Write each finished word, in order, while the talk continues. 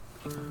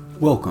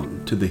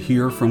Welcome to the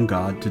Hear From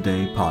God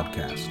Today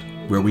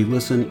podcast, where we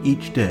listen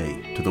each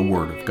day to the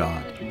Word of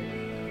God.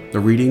 The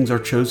readings are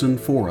chosen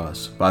for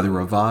us by the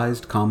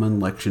Revised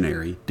Common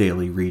Lectionary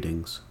Daily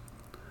Readings.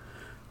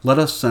 Let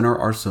us center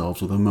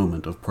ourselves with a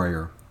moment of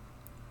prayer.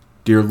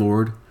 Dear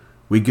Lord,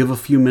 we give a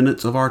few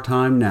minutes of our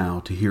time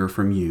now to hear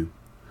from you.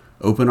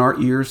 Open our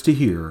ears to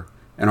hear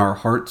and our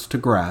hearts to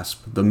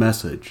grasp the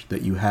message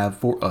that you have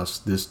for us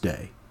this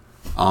day.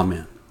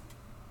 Amen.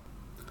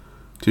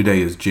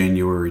 Today is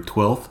January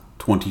 12th,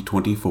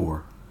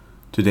 2024.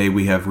 Today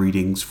we have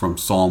readings from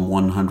Psalm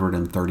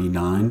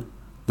 139,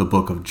 the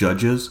book of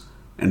Judges,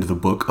 and the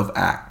book of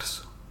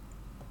Acts.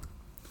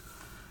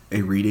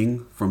 A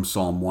reading from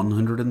Psalm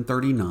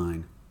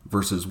 139,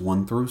 verses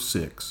 1 through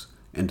 6,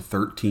 and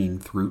 13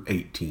 through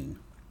 18.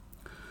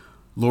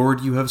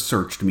 Lord, you have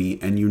searched me,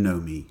 and you know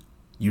me.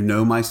 You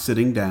know my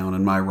sitting down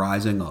and my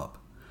rising up.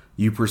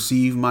 You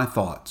perceive my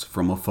thoughts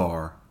from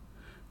afar.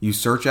 You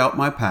search out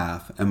my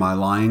path and my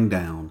lying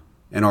down,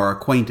 and are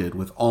acquainted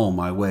with all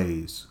my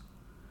ways.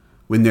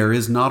 When there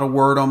is not a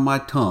word on my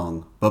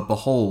tongue, but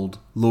behold,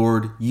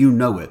 Lord, you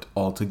know it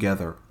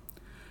altogether.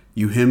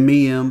 You hem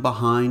me in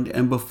behind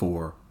and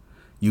before.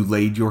 You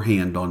laid your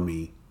hand on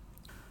me.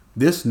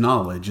 This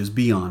knowledge is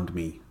beyond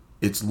me.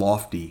 It's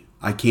lofty.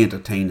 I can't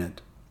attain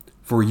it.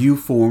 For you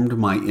formed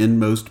my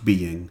inmost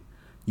being.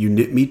 You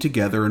knit me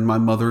together in my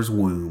mother's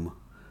womb.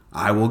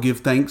 I will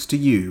give thanks to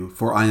you,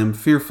 for I am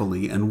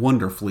fearfully and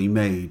wonderfully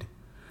made.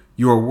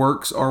 Your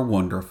works are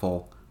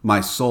wonderful. My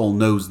soul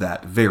knows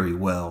that very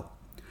well.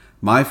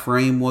 My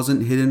frame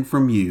wasn't hidden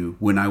from you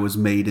when I was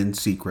made in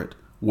secret,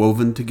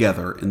 woven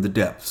together in the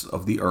depths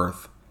of the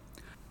earth.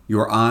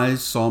 Your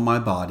eyes saw my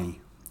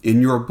body.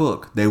 In your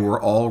book they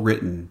were all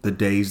written, the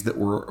days that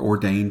were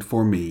ordained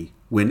for me,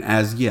 when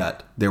as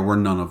yet there were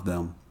none of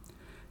them.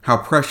 How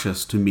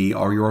precious to me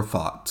are your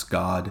thoughts,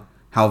 God!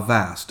 How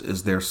vast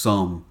is their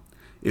sum!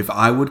 If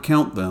I would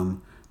count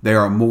them, they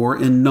are more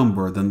in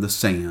number than the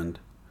sand.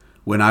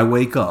 When I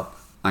wake up,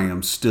 I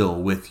am still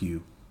with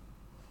you.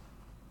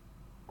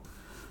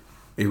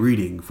 A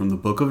reading from the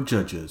book of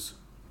Judges,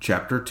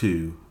 chapter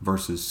 2,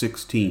 verses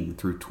 16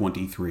 through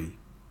 23.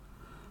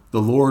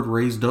 The Lord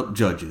raised up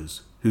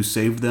judges, who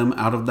saved them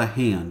out of the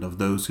hand of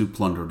those who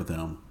plundered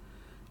them.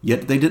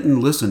 Yet they didn't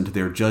listen to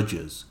their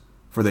judges,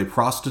 for they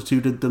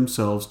prostituted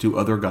themselves to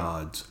other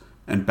gods,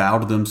 and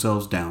bowed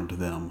themselves down to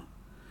them.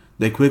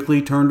 They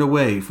quickly turned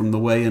away from the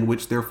way in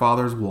which their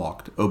fathers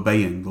walked,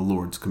 obeying the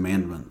Lord's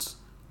commandments.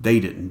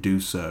 They didn't do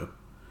so.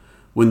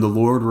 When the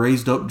Lord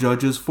raised up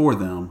judges for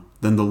them,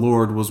 then the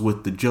Lord was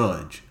with the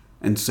judge,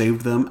 and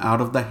saved them out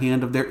of the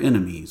hand of their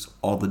enemies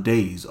all the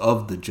days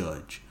of the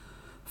judge.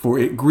 For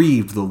it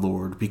grieved the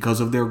Lord because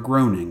of their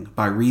groaning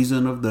by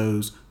reason of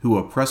those who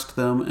oppressed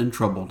them and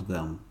troubled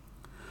them.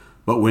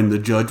 But when the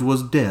judge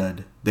was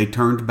dead, they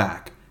turned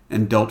back,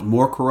 and dealt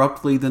more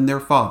corruptly than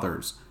their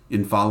fathers,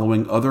 in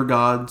following other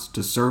gods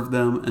to serve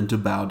them and to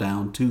bow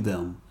down to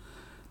them.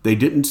 They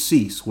didn't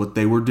cease what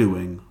they were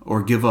doing,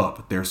 or give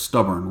up their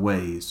stubborn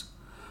ways.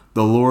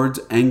 The Lord's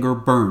anger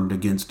burned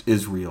against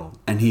Israel,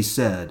 and he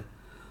said,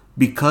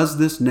 Because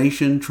this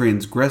nation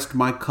transgressed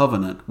my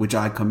covenant which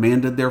I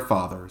commanded their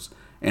fathers,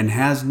 and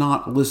has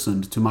not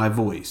listened to my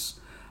voice,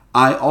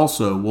 I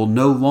also will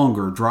no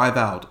longer drive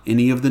out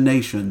any of the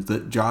nations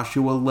that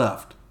Joshua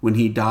left when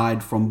he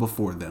died from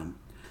before them,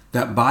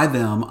 that by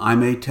them I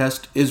may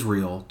test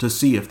Israel to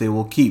see if they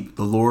will keep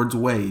the Lord's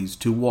ways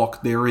to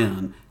walk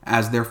therein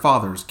as their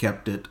fathers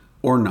kept it,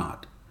 or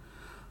not.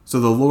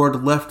 So the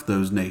Lord left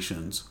those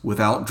nations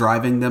without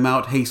driving them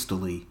out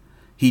hastily.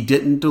 He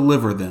didn't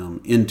deliver them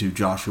into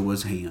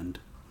Joshua's hand.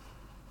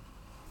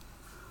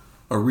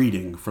 A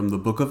reading from the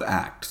book of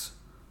Acts,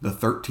 the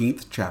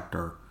 13th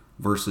chapter,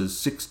 verses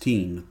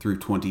 16 through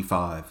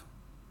 25.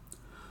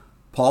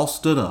 Paul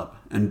stood up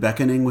and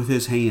beckoning with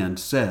his hand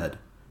said,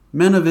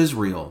 Men of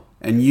Israel,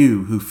 and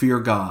you who fear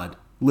God,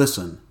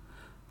 listen.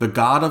 The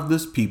God of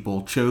this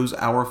people chose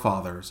our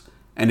fathers,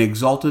 and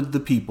exalted the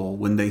people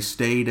when they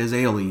stayed as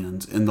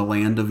aliens in the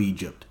land of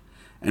Egypt,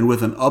 and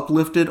with an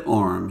uplifted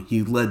arm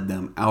he led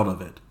them out of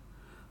it.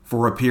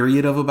 For a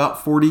period of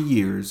about 40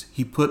 years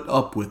he put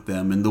up with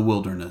them in the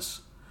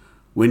wilderness.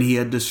 When he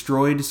had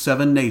destroyed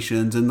 7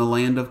 nations in the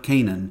land of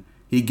Canaan,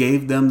 he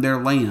gave them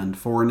their land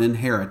for an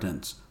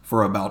inheritance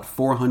for about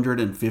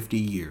 450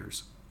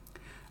 years.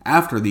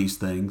 After these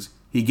things,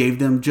 he gave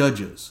them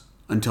judges,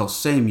 until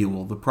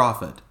Samuel the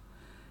prophet.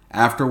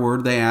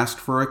 Afterward they asked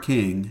for a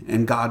king,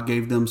 and God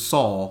gave them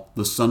Saul,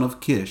 the son of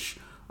Kish,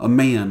 a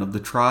man of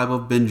the tribe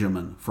of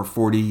Benjamin, for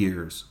 40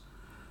 years.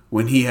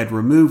 When he had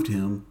removed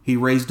him, he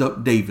raised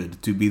up David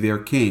to be their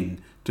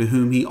king, to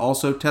whom he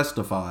also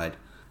testified,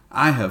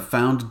 I have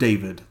found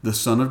David, the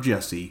son of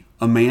Jesse,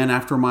 a man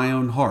after my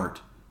own heart,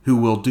 who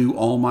will do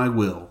all my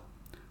will.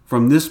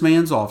 From this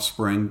man's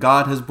offspring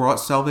God has brought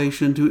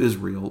salvation to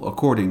Israel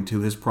according to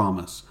his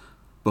promise,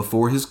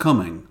 before his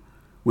coming,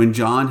 when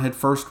John had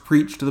first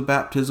preached the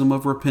baptism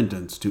of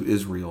repentance to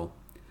Israel.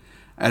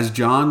 As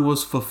John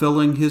was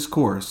fulfilling his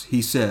course,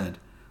 he said,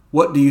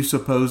 What do you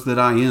suppose that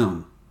I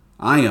am?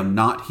 I am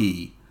not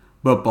he,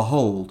 But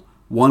behold,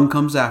 one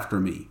comes after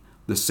me,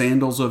 the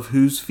sandals of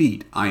whose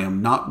feet I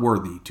am not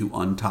worthy to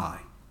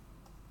untie."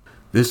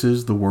 This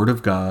is the word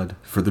of God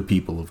for the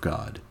people of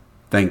God.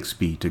 Thanks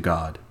be to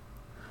God.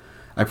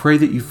 I pray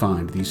that you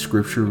find these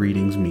scripture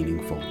readings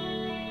meaningful.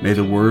 May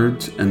the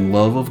words and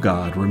love of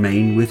God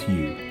remain with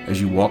you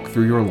as you walk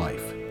through your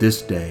life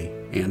this day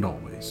and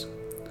always.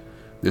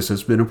 This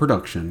has been a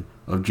production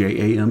of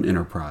JAM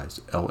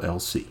Enterprise,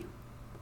 LLC.